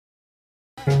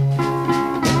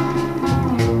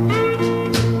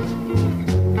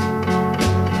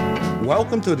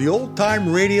Welcome to the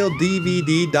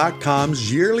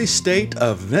OldTimeRadioDVD.com's yearly State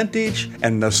of Vintage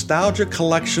and Nostalgia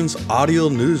Collections audio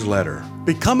newsletter.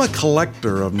 Become a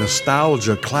collector of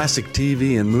nostalgia, classic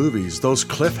TV and movies, those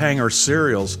cliffhanger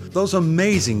serials, those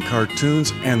amazing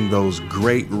cartoons, and those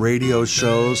great radio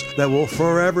shows that will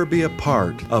forever be a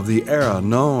part of the era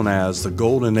known as the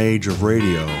golden age of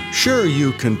radio. Sure,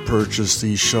 you can purchase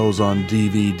these shows on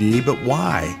DVD, but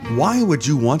why? Why would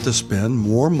you want to spend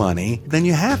more money than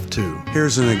you have to?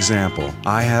 Here's an example.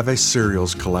 I have a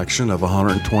serials collection of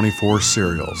 124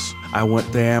 serials. I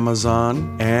went to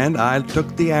Amazon and I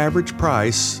took the average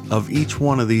price of each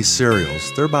one of these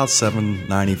cereals. They're about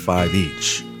 $7.95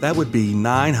 each. That would be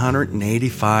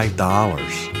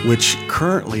 $985, which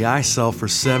currently I sell for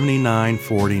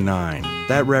 $79.49.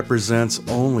 That represents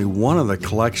only one of the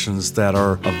collections that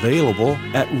are available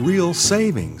at real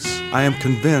savings. I am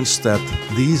convinced that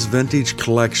these vintage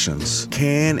collections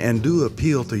can and do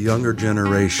appeal to younger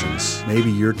generations,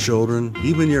 maybe your children,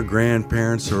 even your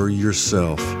grandparents or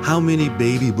yourself. How many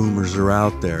baby boomers are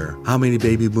out there? How many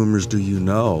baby boomers do you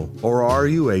know? Or are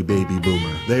you a baby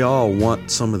boomer? They all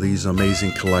want some of these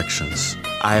amazing collections.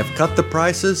 I have cut the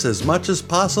prices as much as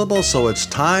possible, so it's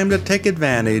time to take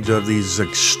advantage of these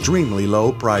extremely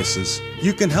low prices.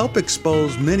 You can help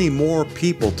expose many more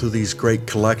people to these great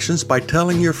collections by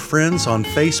telling your friends on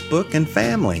Facebook and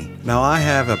family. Now I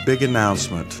have a big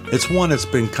announcement. It's one that's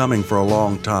been coming for a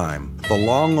long time. The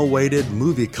long-awaited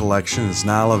movie collection is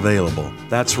now available.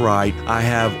 That's right, I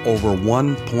have over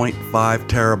 1.5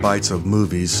 terabytes of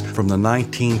movies from the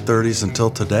 1930s until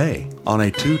today on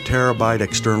a 2 terabyte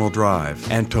external drive.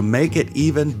 And to make it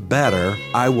even better,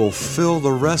 I will fill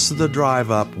the rest of the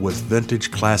drive up with vintage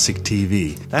classic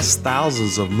TV. That's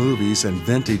thousands of movies and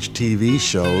vintage TV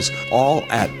shows, all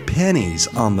at pennies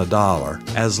on the dollar,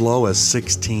 as low as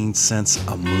 16 cents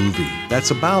a movie. That's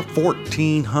about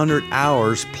 1,400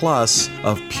 hours plus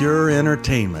of pure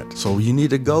entertainment. So you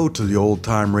need to go to the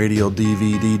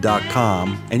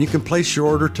OldTimeRadioDVD.com and you can place your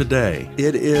order today.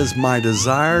 It is my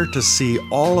desire to see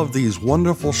all of these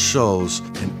wonderful shows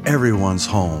in everyone's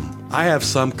home. I have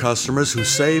some customers who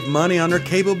save money on their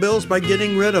cable bills by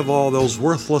getting rid of all those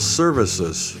worthless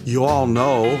services. You all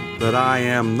know that I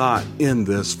am not in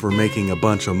this for making a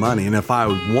bunch of money, and if I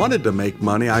wanted to make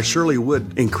money, I surely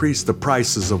would increase the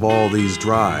prices of all these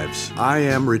drives. I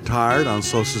am retired on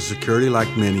Social Security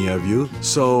like many of you,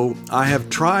 so I have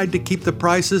tried to keep the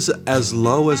prices as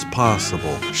low as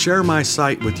possible. Share my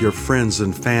site with your friends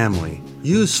and family.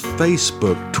 Use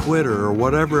Facebook, Twitter, or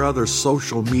whatever other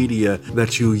social media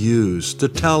that you use to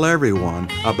tell everyone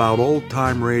about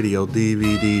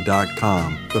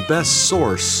OldTimeRadioDVD.com, the best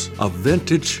source of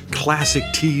vintage classic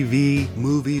TV,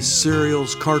 movies,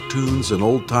 serials, cartoons, and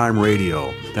old-time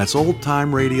radio. That's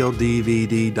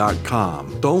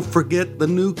OldTimeRadioDVD.com. Don't forget the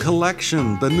new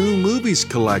collection, the new movies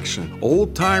collection,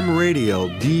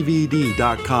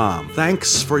 OldTimeRadioDVD.com.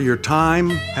 Thanks for your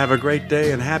time. Have a great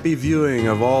day and happy viewing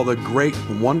of all the great,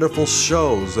 wonderful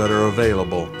shows that are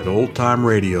available at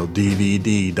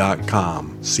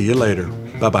OldTimeRadioDVD.com. See you later.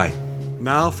 Bye-bye.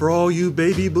 Now for all you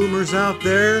baby boomers out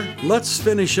there, let's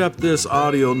finish up this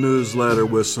audio newsletter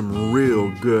with some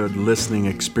real good listening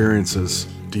experiences.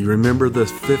 Do you remember the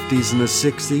 50s and the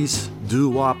 60s?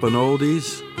 Doo-wop and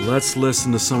oldies? Let's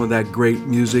listen to some of that great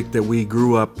music that we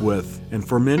grew up with. And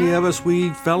for many of us,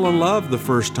 we fell in love the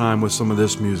first time with some of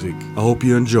this music. I hope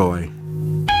you enjoy.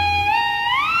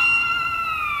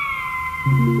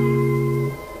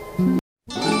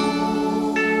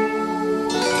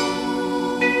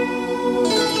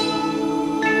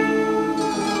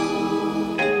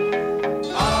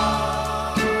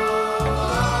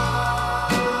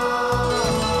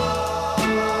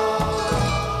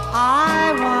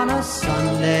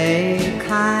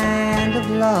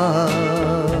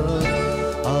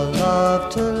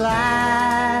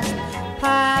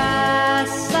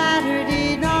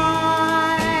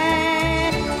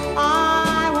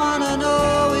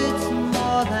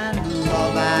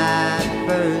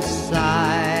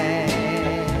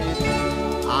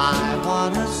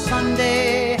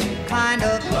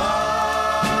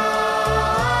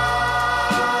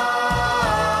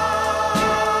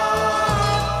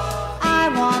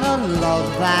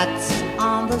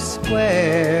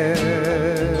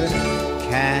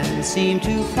 Seem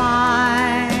to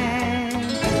find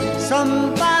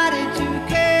somebody to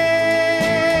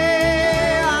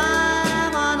care.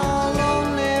 I'm on a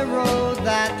lonely road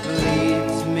that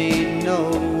leads me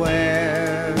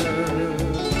nowhere.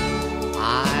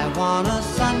 I want a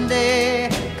Sunday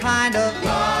kind of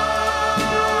love.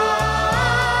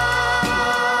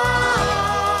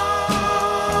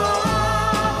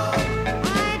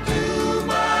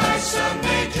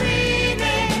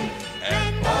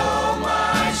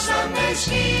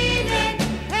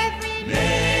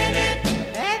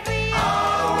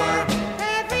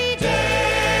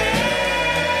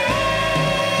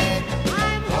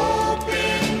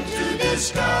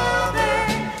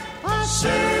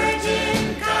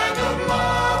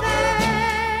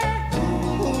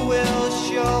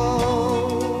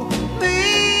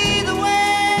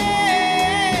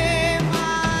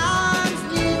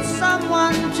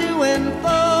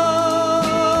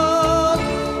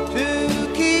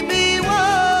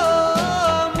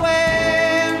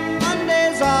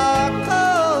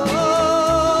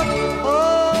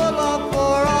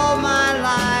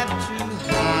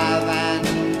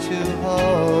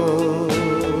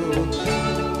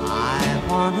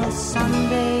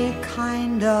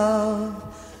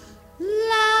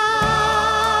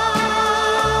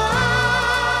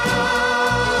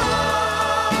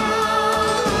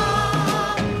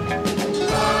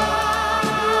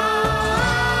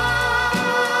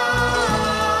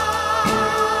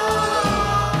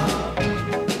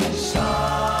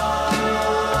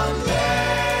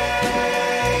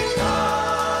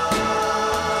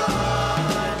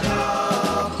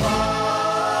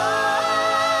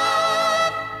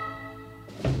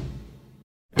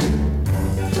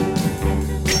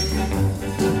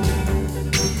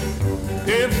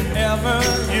 If ever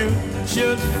you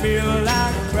should feel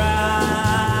like crying,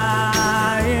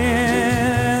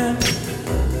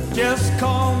 just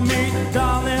call me,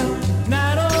 darling,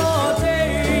 night or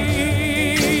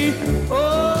day.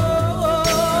 Oh,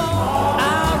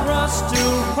 I rush to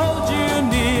hold you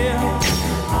near,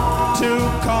 to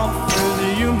comfort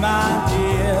you, my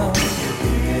dear.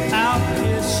 I'll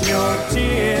kiss your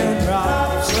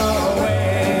teardrops away.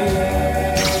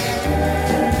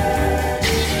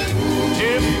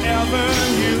 If ever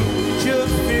you should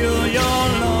feel you're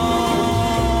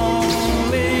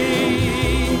lonely,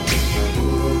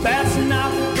 that's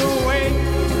not the way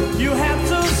you have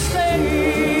to stay.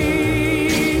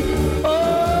 Oh,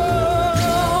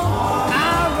 I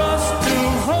rush to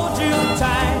hold you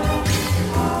tight,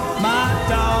 my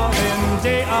darling,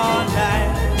 day or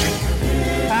night.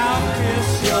 I'll kiss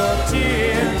your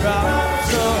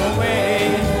teardrops away.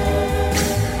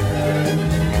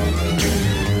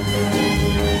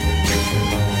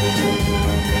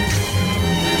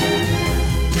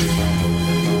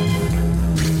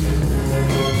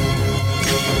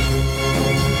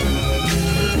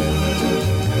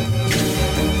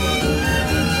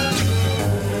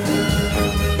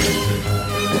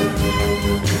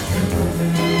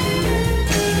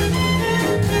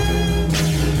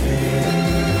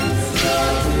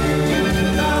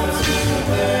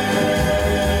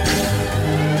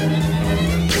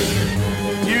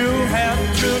 You have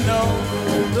to know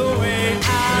the way I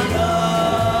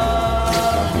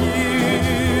love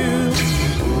you.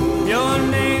 Your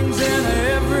name's in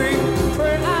every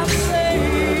prayer I say.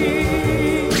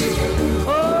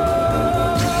 Oh,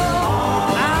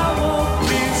 I won't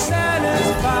be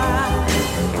satisfied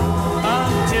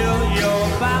until you're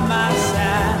by my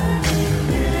side.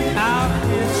 I'll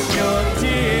kiss your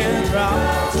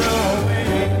teardrops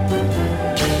away.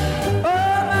 Oh,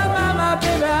 my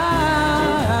baby,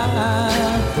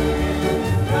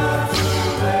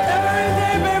 every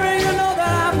day, baby, you know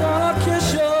that I'm gonna kiss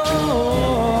you.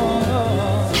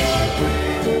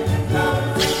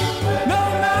 No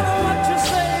matter what you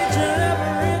say, each and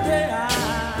every day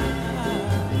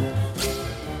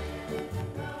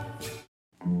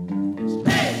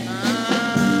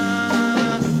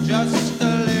Just a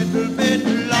little bit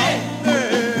longer.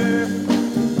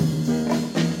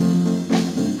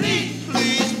 Please,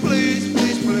 please, please,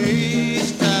 please, please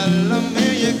tell me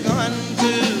you're going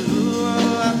to.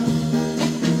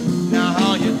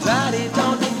 Now your daddy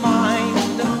don't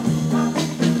mind,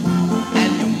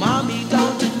 and your mommy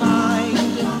don't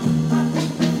mind,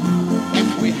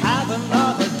 if we have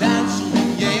another dance,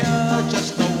 yeah,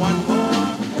 just a one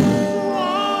more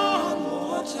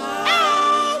time.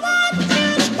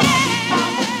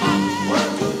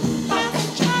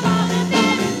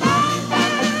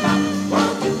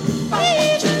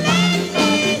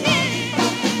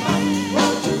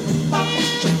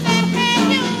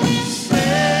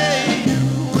 Say you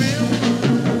will.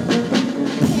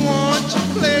 Won't you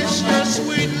place your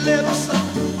sweet lips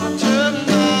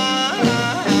tonight?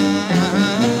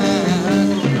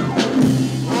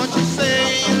 Won't you say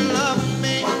you love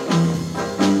me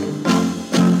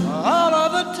all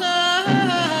of the time?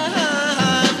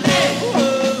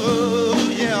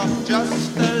 Oh, yeah,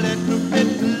 just a little bit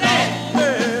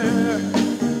longer.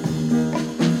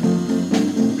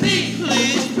 Please,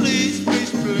 please, please,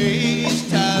 please, please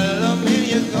tell me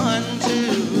you're going to.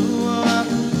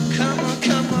 Come on,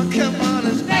 come on, come on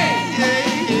and stay.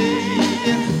 Yeah, yeah,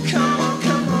 yeah. Come on,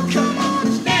 come on, come on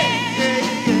and stay. Yeah,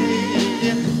 yeah,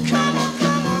 yeah. Come on,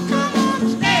 come on, come on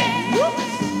and stay. Whoops,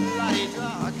 la-di-da.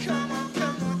 Come on,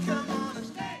 come on, come on and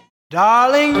stay.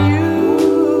 Darling, you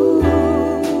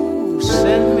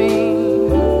send me.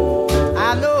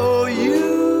 I know you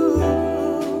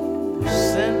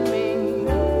send me.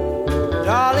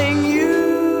 Darling, you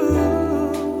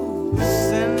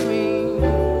send me.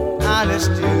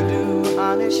 Honest you do,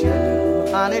 honest you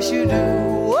do, honest you do.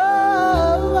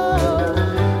 Whoa,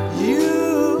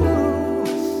 you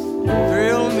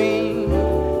thrill me.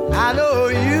 I know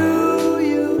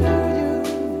you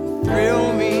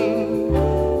thrill me.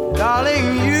 Darling,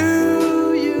 you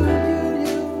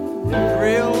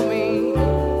thrill me.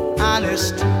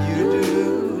 Honest you do.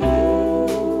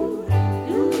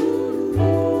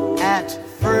 At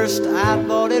first I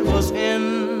thought it was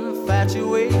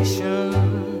infatuation,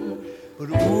 but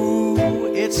ooh,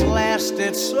 it's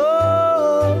lasted so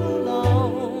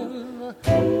long.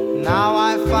 Now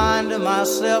I find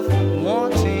myself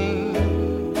wanting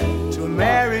to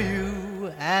marry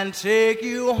you and take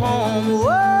you home.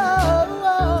 Whoa,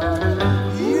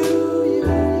 you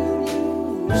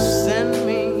send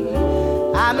me.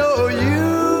 I know you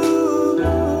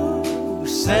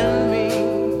send me.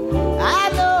 I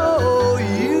know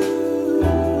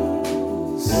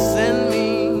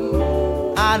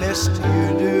honest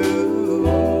you do.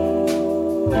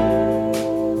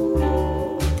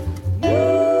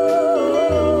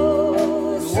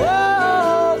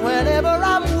 Whoa, whenever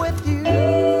I'm with you,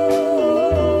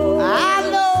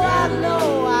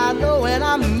 I know when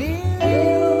I'm near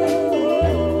you.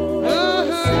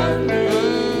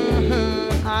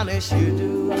 Honest you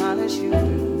do, honest you do.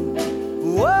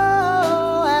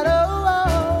 Whoa, and oh,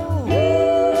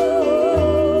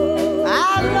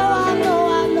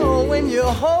 I know when you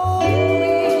hold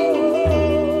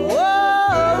me.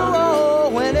 Whoa,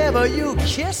 whenever you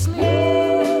kiss me.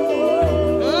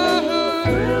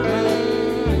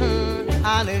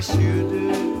 Honest you do.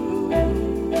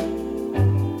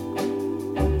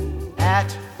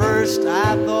 At first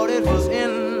I thought it was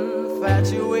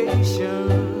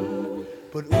infatuation,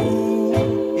 but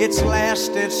ooh, it's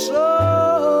lasted so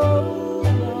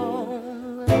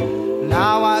long.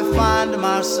 Now I find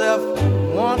myself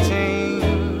wanting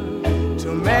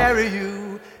to marry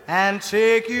you and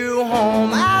take you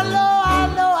home. I know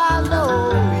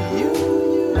you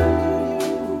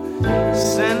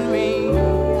send me.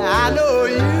 I know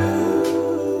you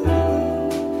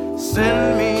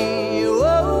send me.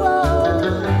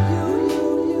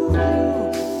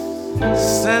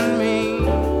 Send me,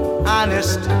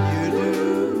 honest you do.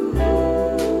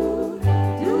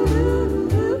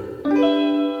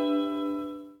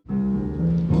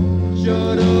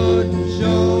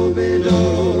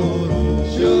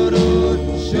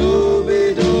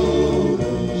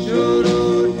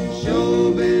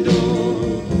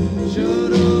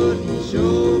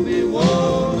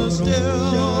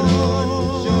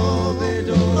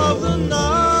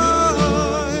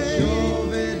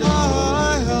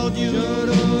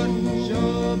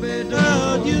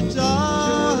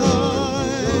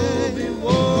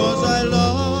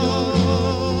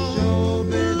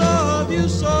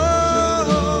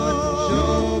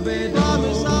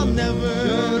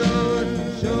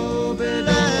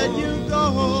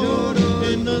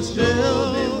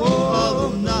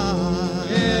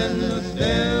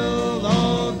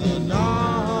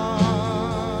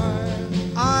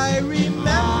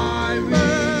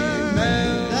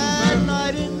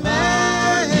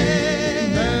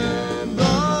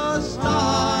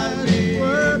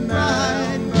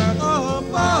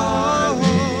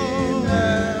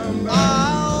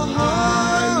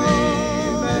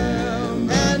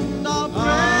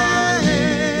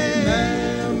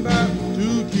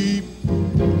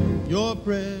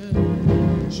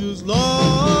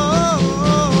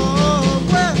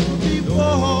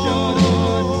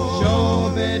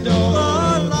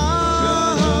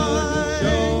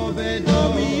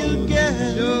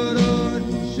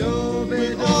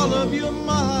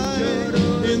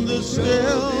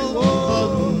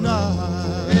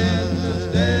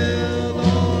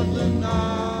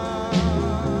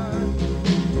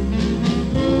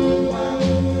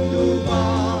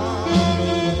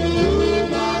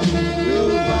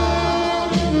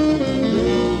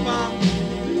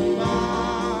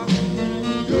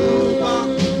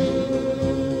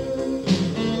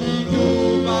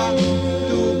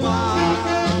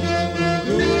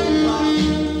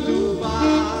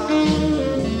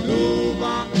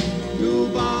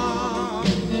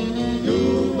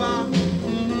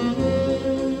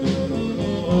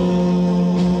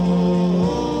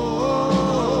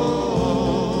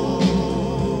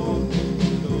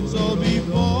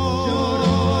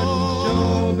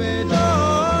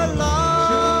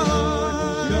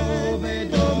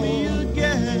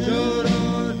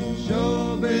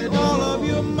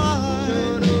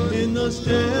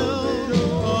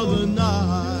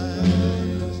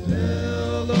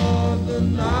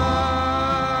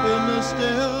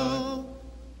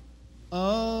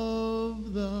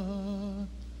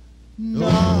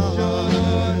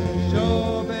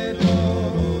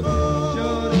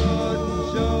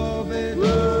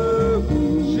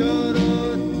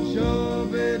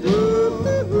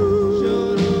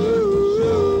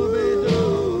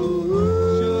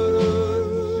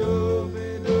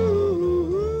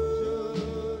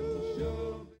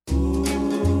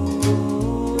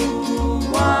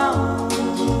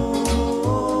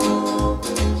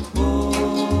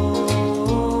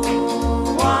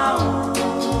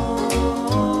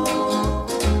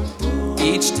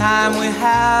 Time we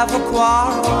have a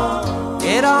quarrel,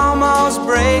 it almost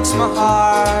breaks my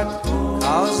heart,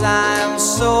 'cause I'm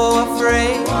so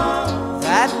afraid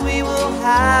that we will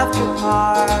have to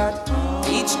part.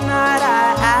 Each night I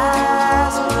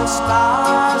ask the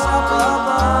stars up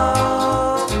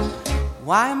above,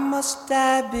 why must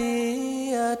I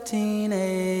be a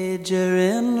teenager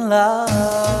in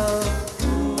love?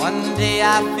 One day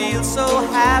I feel so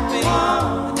happy,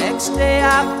 the next day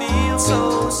I feel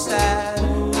so sad.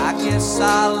 I guess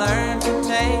I'll learn to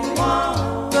take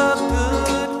the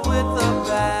good with the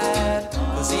bad,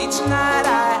 'cause each night I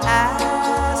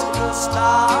ask the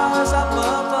stars up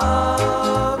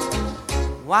above,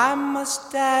 why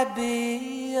must I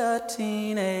be a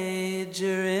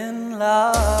teenager in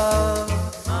love?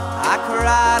 I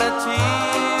cried a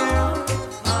tear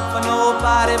for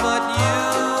nobody but you.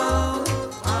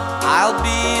 I'll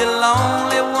be a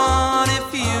lonely one if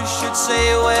you should say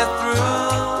we're through.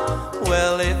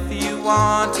 Well, if you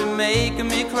want to make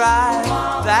me cry,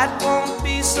 that won't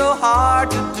be so hard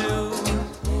to do.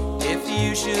 If you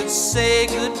should say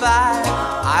goodbye,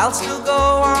 I'll still go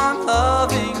on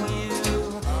loving you.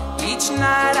 Each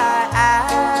night I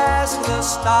ask the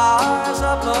stars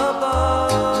up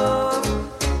above,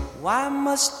 why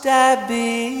must I be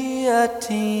a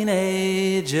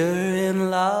teenager in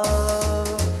love?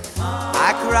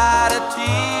 I cried a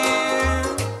tear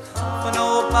for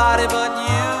nobody but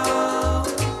you.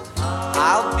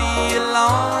 I'll be a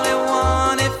lonely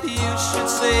one if you should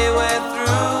say we're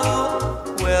through.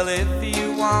 Well, if you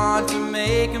want to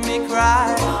make me cry,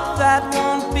 that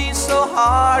won't be so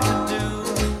hard to do.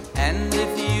 And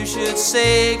if you should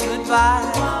say goodbye,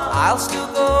 I'll still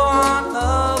go on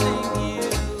loving you.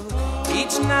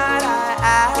 Each night I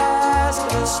ask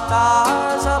the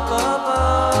stars up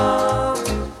above,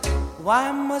 why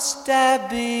must I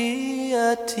be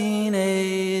a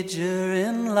teenager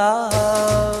in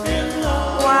love?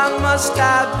 Why must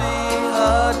I be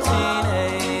a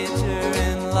teenager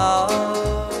in love?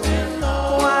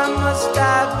 Why must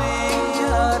I be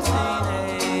a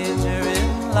teenager in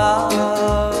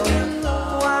love?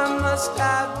 Why must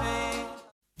I be?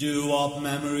 Doo-wop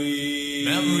memory.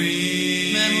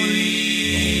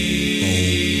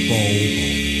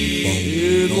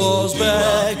 It was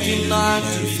back in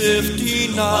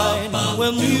 1959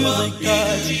 when music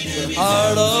touched the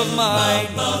heart of mine.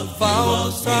 Found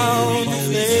the sound of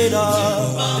data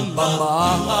in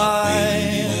my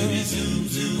mind.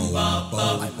 I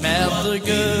met the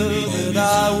girl that I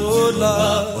would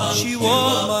love. She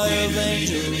was my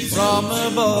angel from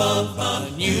above. I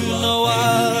knew no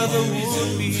other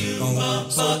would be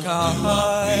so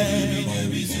kind.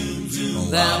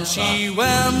 Then she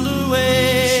went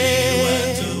away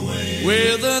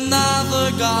with another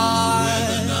guy.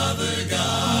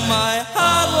 My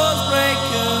heart was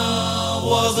breaking,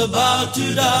 was about to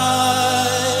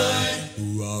die.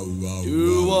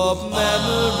 Doo-wop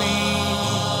memories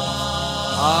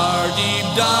are deep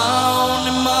down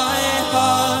in my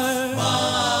heart.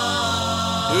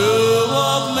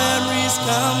 Doo-wop memories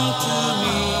come to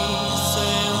me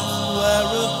since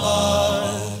we're apart.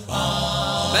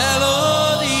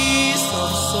 Melodies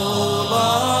of so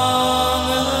long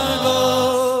ago,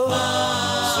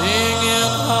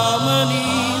 singing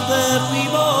harmony that we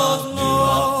both know.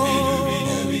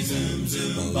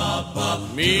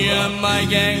 Me and my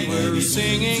gang were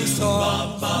singing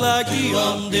songs like the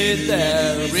young did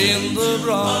there in the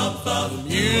Bronx. The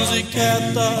music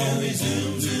kept us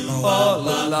all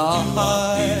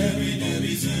alive.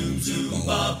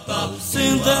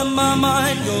 Since then my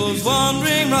mind goes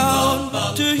wandering round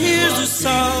to hear the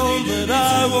sound that I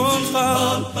once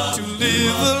found, to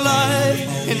live a life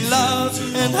in love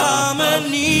and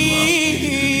harmony.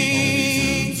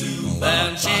 Then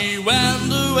she went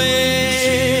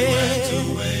away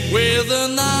with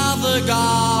another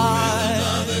guy.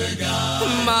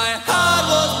 My heart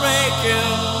was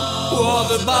breaking, was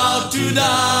about to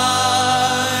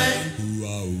die.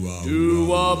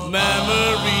 Doo-wop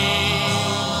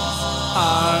memories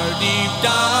are deep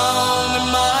down in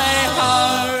my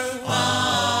heart.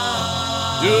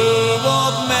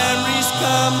 Doo-wop memories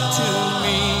come to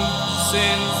me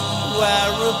since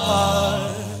we're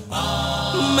apart.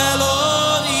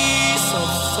 Melodies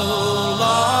of so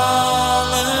long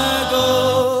ago,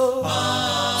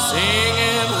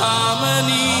 singing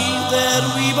harmony that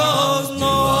we both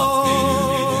know.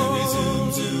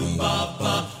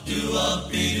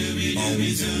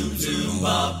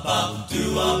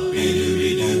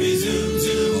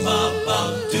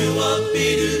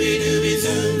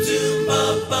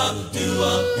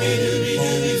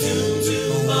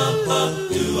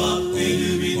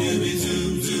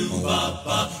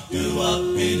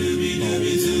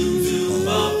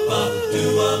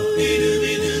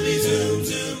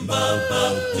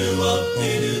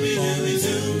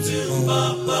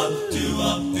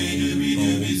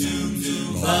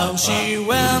 Now she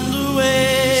went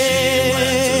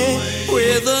away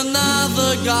with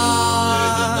another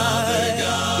guy.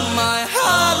 My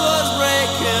heart was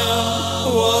breaking,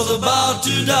 was about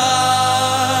to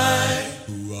die.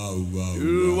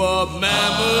 Do what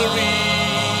memories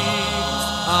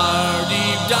are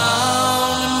deep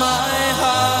down in my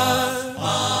heart.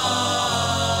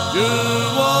 Do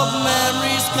what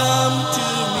memories come to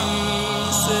me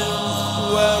since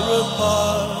we're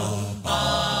apart.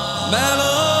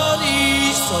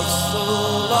 Melodies of so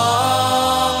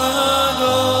long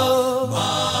ago,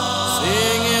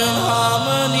 singing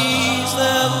harmonies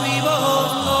that we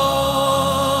both know.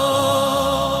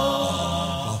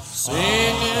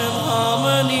 Singing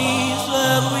harmonies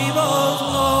that we both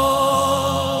know.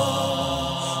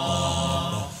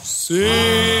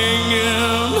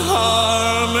 Singing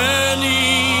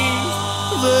harmonies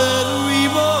that we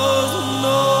both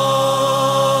know.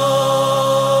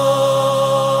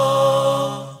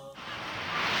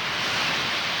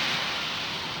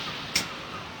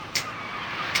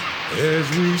 As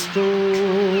we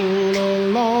stroll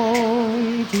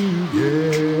along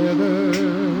together,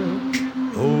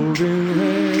 holding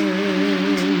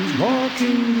hands,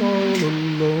 walking all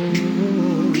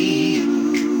alone.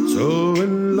 So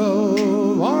in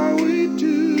love are we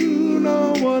two,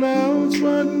 no one else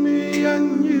but me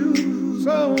and you.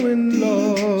 So in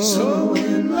love,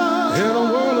 in a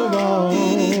world of our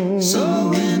own.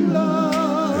 So in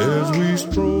love, as we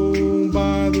stroll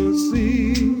by the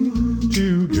sea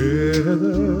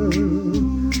together,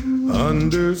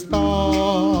 under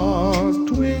stars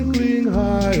twinkling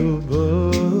high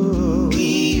above.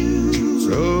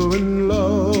 So in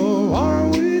love are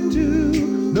we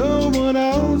two, no one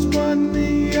else but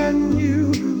me and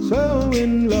you. So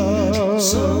in love,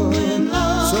 so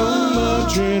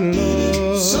much in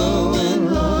love, so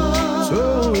in love,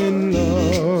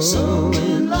 so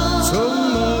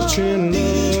much in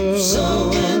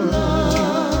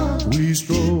love, we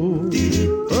stroll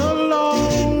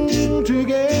along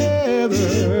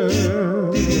together.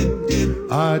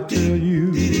 I tell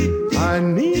you, I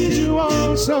need you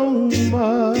all so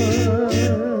much,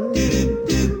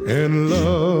 and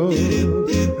love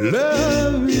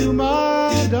you,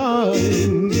 my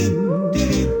darling.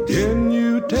 Can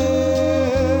you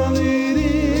tell it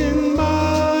in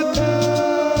my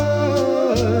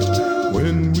touch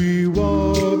when we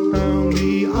walk down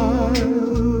the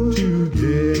aisle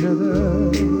together?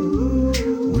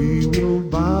 We will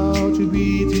vow to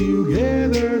be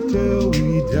together till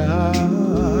we die.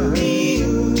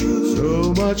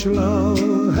 So much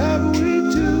love have we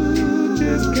two,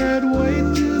 just can't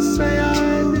wait to say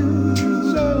I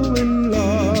do. So in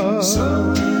love,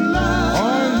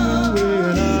 are you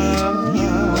and I?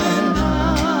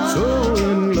 So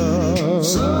in love,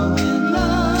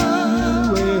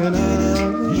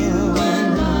 you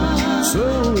and I. So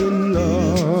in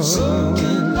love,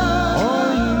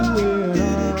 are you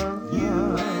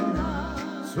and I?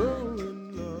 So in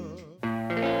love.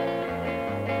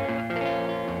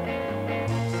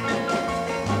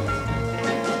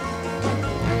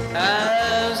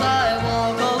 As I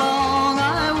walk along,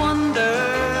 I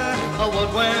wonder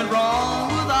what went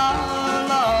wrong with our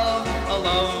love, a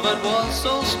love that was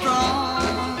so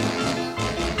strong.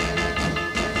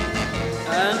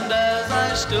 And as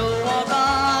I still walk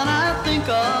on, I think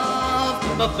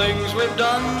of the things we've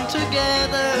done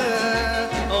together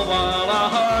while our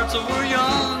hearts were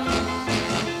young.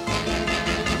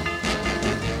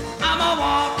 I'm a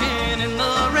walking in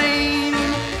the rain,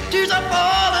 tears are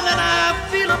falling and I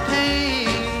feel a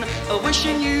pain,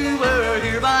 wishing you were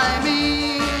here by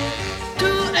me to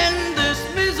end this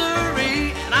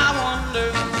misery. And I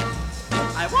wonder,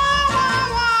 I wonder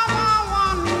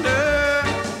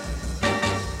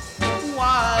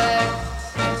why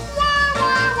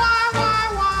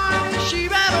she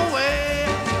ran away.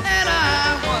 And I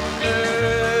wonder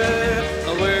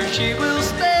where she will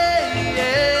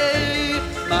stay,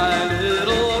 my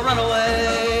little runaway.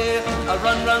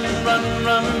 Run, run, run,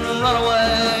 run, run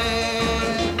away.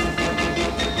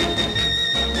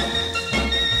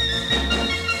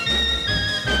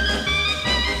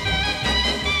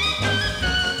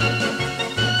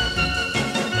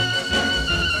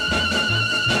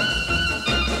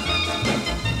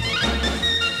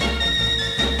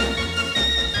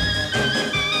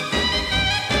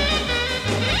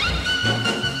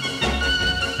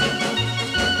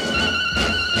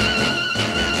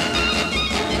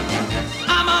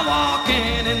 I'm a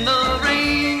walking in the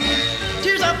rain,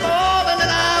 tears are falling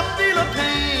and I feel a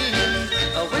pain,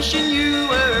 wishing you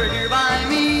were here by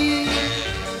me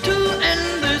to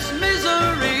end this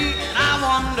misery. And I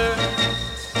wonder,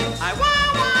 I wonder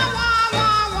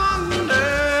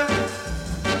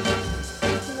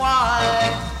why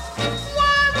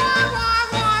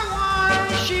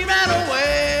she ran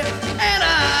away. And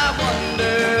I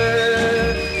wonder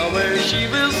where she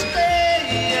will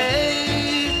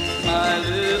stay, my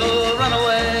little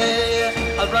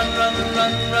run, run,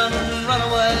 run, run, run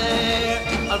away.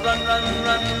 I'll run, run,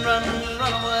 run, run,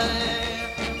 run away.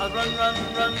 I'll run, run,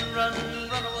 run, run,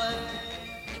 run away.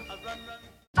 I'll run, run.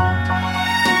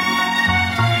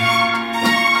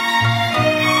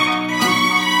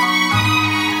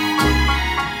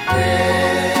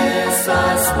 This I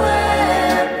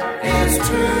swear is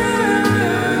true.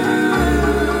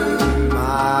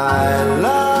 My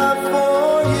love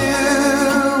for you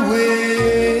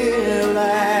will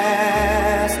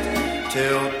last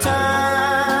till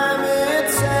time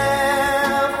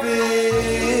itself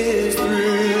is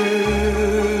through.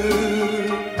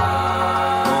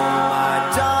 Oh my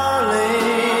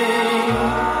darling,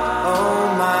 oh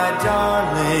my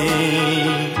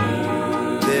darling,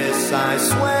 this I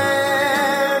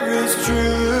swear is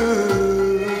true.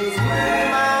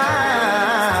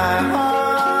 My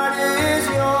heart is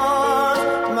yours,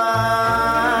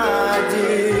 my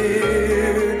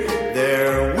dear.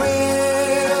 There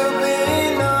will be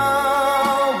no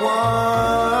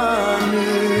one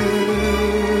new.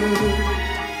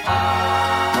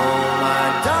 Oh my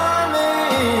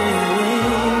darling,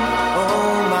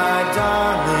 oh my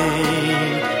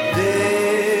darling,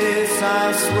 this I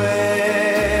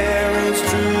swear is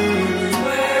true.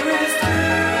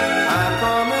 I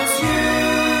promise you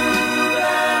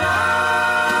that I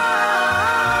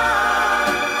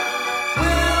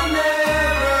will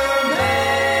never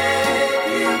make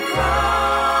you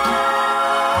cry.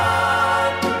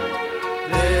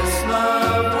 This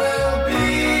love will be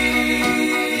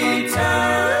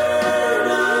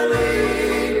eternally.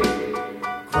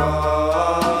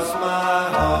 Cross my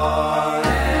heart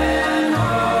and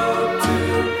hope to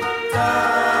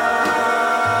die.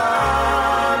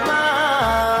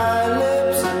 My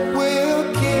lips will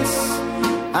kiss.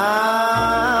 I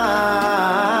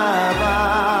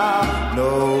vow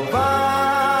nobody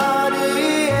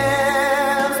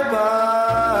else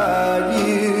but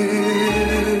you.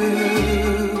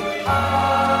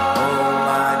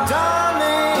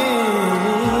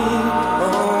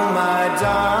 Oh my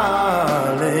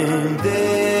darling,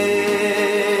 this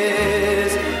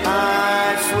I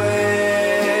swear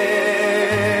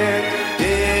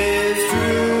is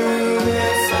true.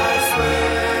 This I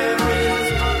swear is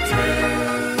true.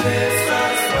 This I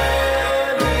swear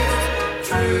is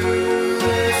true.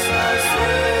 This I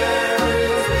swear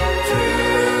is true.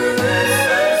 This I swear is true. This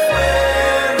I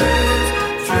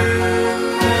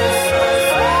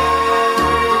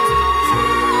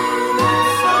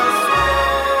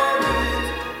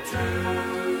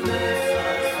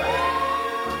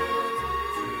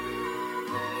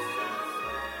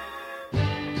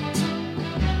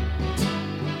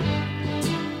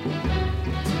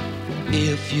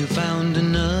If you found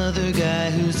another guy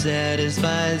who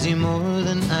satisfies you more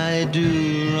than I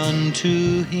do, run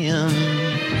to him.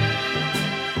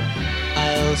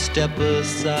 I'll step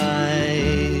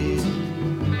aside.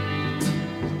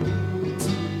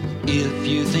 If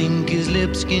you think his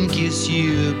lips can kiss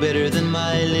you better than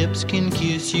my lips can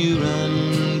kiss you,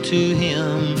 run to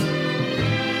him.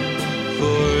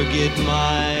 Forget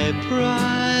my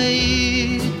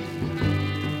pride.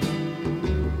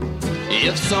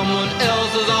 If someone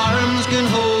else's arms can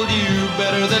hold you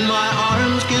better than my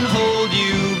arms can hold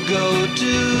you, go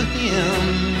to him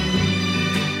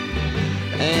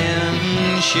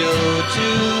and show to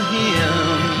him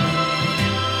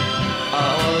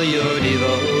all your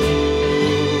devotion.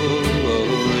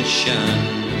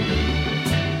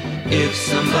 If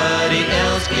somebody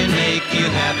else can make you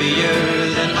happier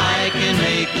than I can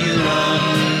make you,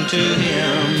 run to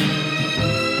him.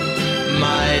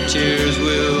 My tears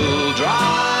will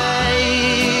dry.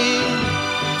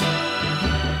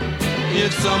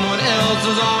 If someone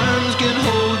else's arms can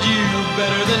hold you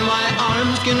better than my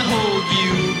arms can hold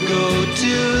you, go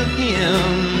to him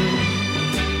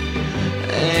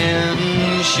and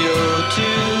show to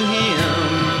him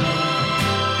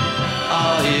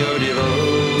all your devotion.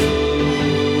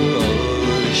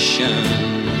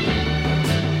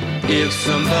 If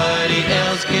somebody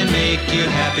else can make you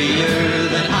happier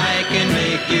than I can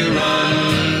make you, run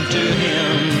to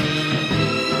him.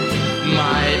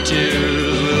 My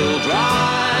tears will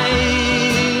dry.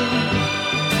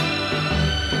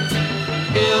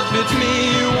 If it's me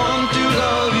you want to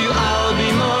love you, I'll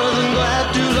be more than glad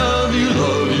to love you.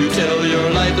 Love you till your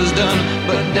life is done.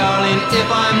 But darling, if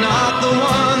I'm not the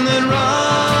one, then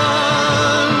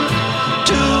run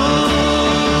to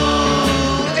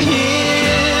him.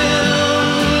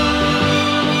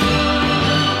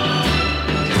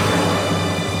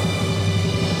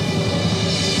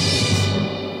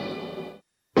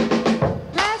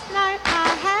 Last night I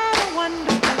had a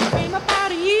wonderful dream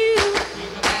about you.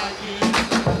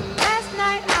 Last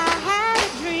night I had a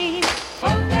dream.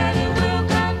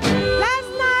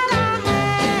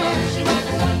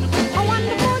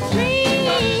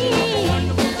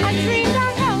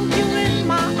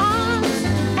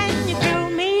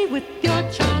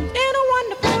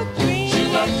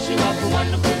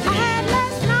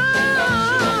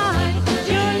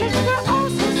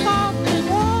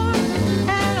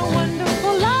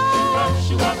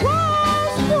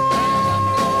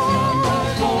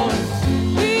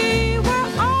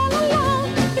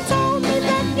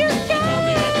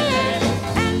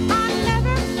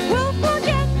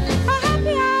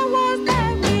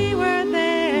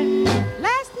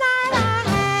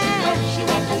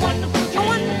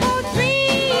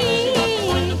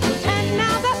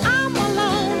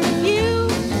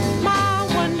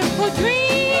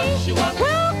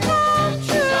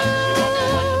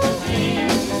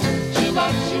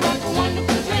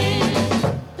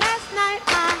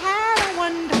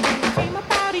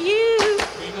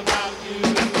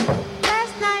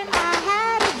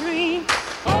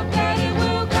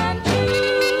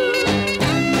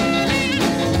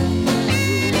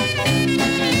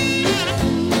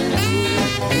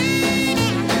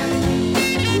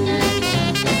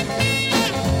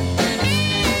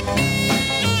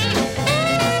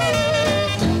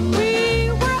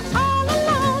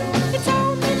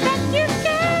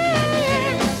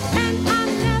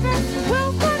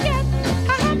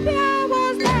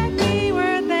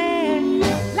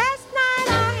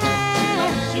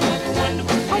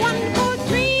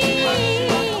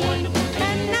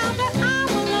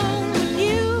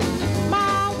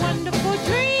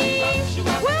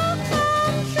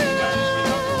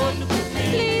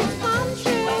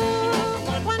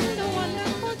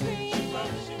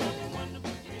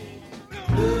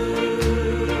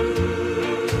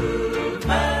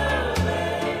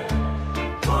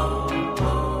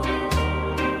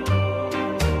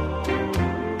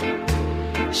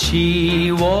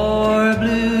 She wore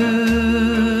blue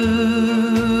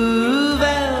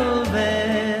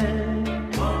velvet,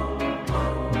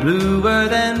 bluer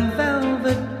than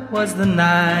velvet was the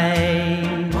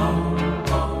night,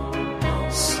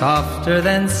 softer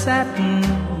than satin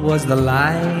was the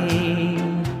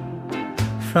light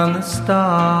from the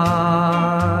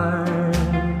stars.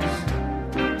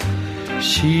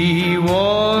 She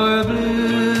wore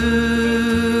blue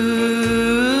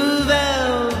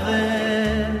velvet,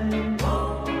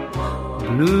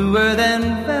 bluer than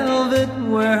velvet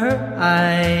were her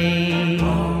eyes,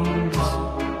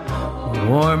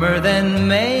 warmer than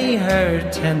May her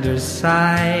tender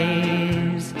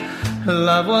sighs.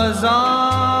 Love was ours,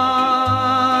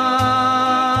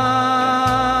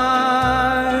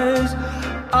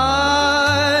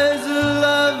 ours,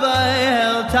 love I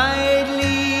held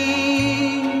tightly,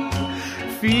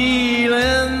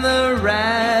 feeling the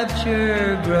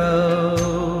rapture grow,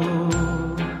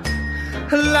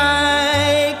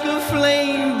 like a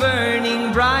flame burning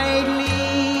brightly.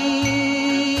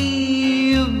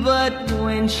 But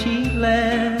when she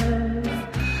left,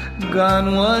 gone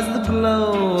was the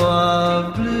glow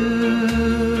of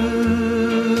blue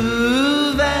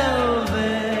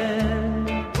velvet.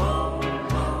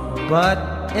 But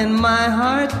in my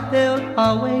heart there'll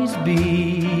always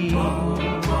be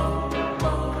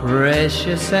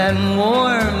precious and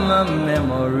warm a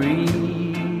memory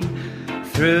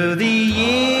through the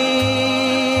years,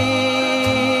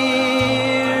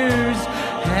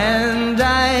 and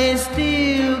I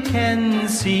still can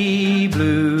see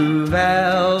blue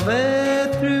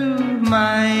velvet through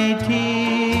my tears.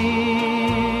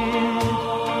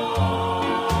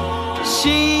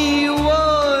 She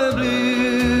wore blue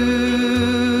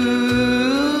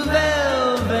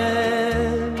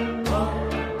velvet,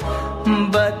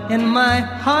 but in my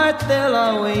heart there'll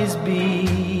always be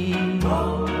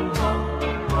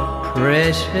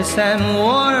precious and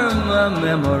warm a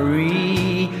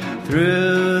memory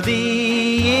through the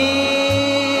years,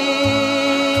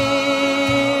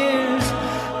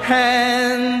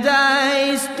 and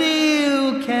I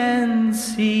still can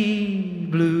see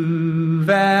blue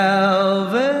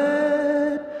velvet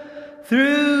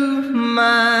through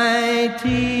my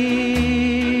tears.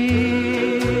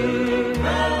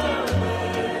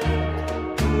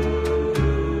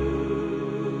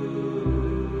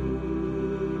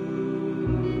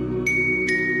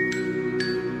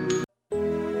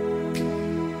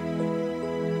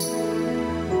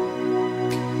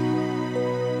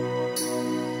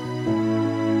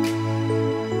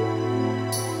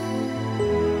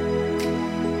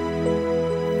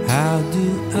 How do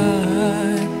I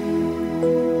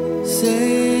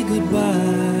say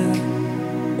goodbye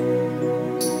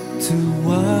to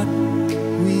what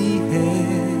we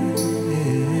had?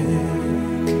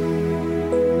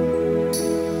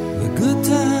 The good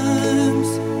times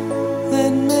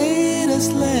that made us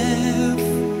laugh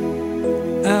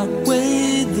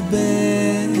outweighed the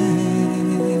bad.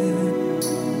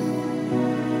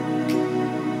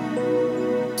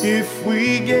 If we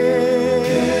get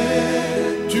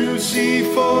to see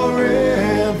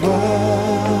forever,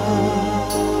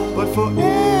 but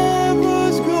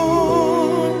forever's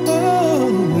gone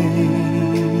away.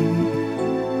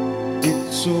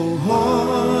 It's so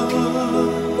hard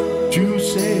to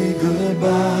say goodbye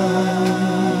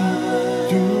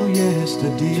to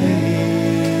yesterday.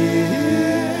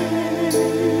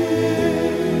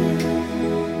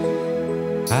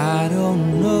 I don't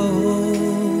know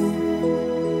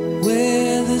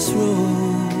where this road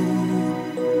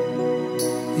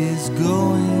is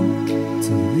going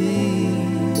to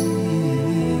lead.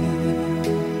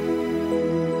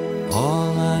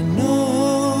 All I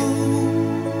know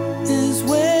is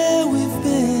where we've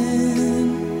been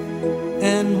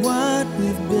and what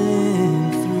we've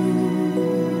been through.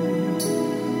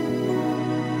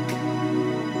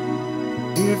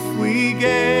 If we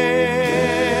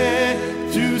get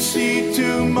to see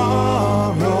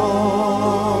tomorrow,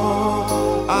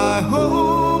 I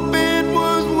hope it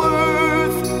was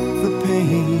worth the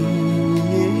pain.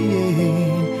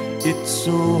 It's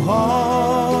so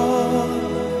hard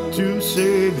to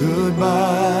say goodbye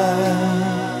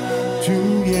to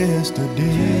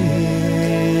yesterday.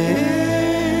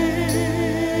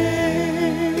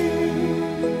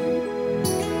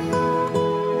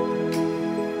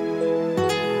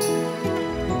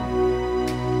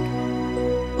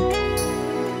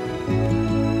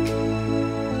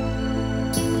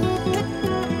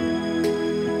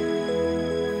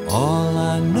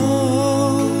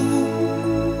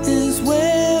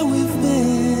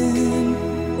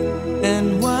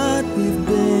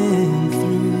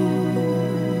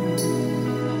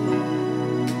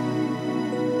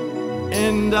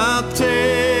 And I'll take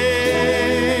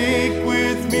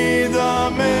with me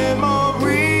the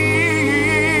memories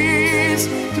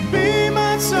to be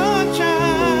my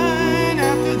sunshine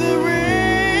after the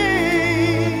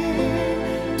rain.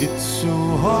 It's so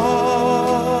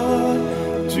hard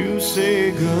to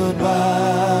say goodbye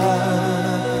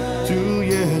to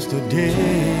yesterday.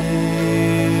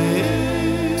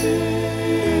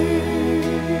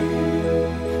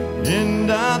 And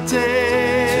I'll take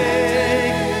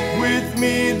with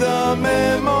me the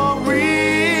memories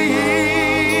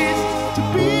to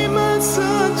be my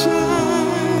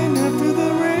sunshine after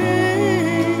the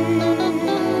rain.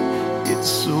 It's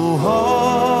so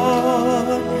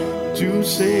hard to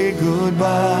say goodbye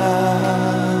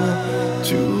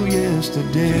to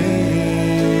yesterday.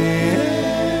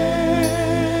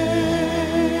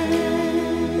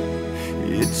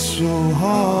 It's so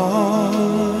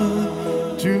hard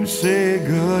to say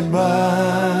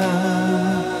goodbye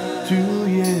to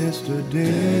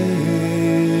yesterday.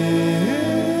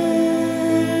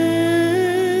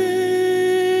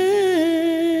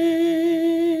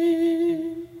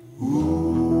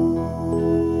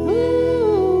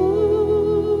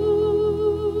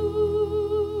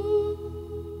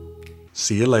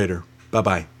 See you later.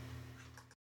 Bye-bye.